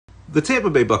The Tampa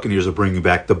Bay Buccaneers are bringing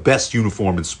back the best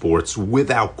uniform in sports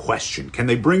without question. Can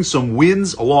they bring some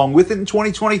wins along with it in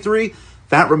 2023?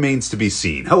 That remains to be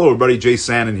seen. Hello, everybody.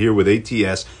 Sanin here with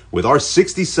ATS with our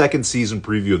 60-second season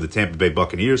preview of the Tampa Bay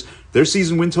Buccaneers. Their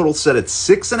season win total set at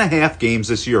 6.5 games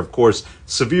this year. Of course,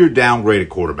 severe downgrade at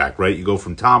quarterback, right? You go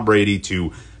from Tom Brady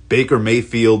to Baker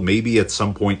Mayfield, maybe at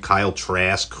some point Kyle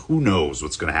Trask. Who knows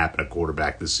what's going to happen at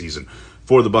quarterback this season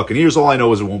for the Buccaneers? All I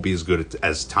know is it won't be as good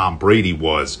as Tom Brady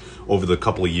was over the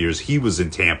couple of years he was in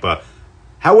Tampa.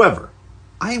 However,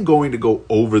 I am going to go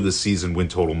over the season win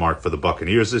total mark for the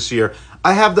Buccaneers this year.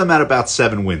 I have them at about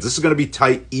 7 wins. This is going to be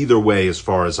tight either way as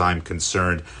far as I'm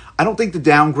concerned. I don't think the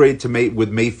downgrade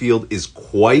with Mayfield is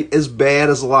quite as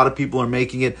bad as a lot of people are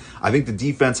making it. I think the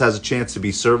defense has a chance to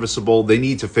be serviceable. They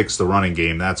need to fix the running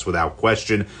game. That's without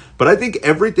question. But I think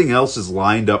everything else is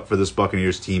lined up for this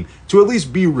Buccaneers team to at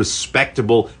least be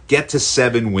respectable, get to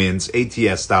 7 wins.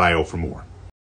 ATS.io for more.